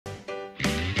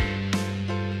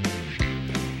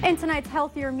In tonight's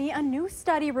Healthier Me, a new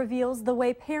study reveals the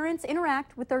way parents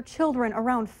interact with their children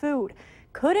around food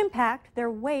could impact their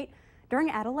weight during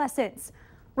adolescence.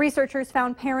 Researchers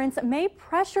found parents may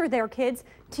pressure their kids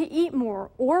to eat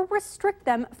more or restrict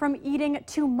them from eating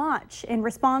too much in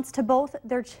response to both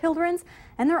their children's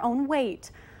and their own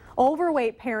weight.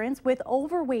 Overweight parents with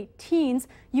overweight teens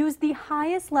use the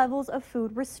highest levels of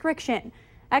food restriction.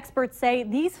 Experts say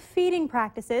these feeding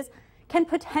practices can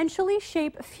potentially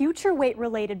shape future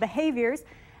weight-related behaviors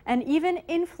and even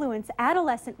influence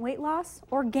adolescent weight loss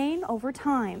or gain over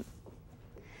time.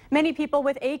 Many people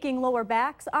with aching lower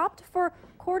backs opt for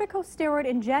corticosteroid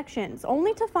injections,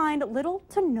 only to find little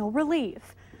to no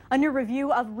relief. A new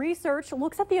review of research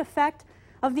looks at the effect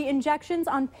of the injections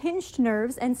on pinched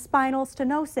nerves and spinal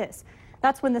stenosis.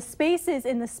 That's when the spaces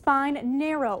in the spine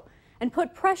narrow and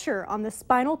put pressure on the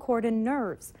spinal cord and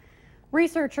nerves.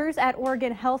 Researchers at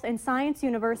Oregon Health and Science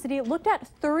University looked at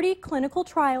 30 clinical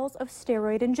trials of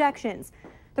steroid injections.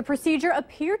 The procedure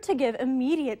appeared to give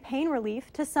immediate pain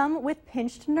relief to some with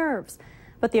pinched nerves,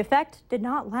 but the effect did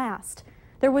not last.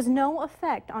 There was no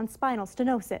effect on spinal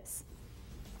stenosis.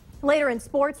 Later in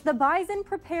sports, the Bison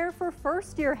prepare for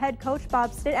first-year head coach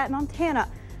Bob Stitt at Montana,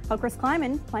 while Chris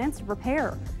Kleiman plans to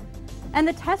prepare. And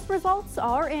the test results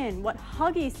are in. What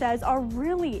Huggies says are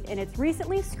really in its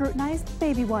recently scrutinized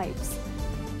baby wipes.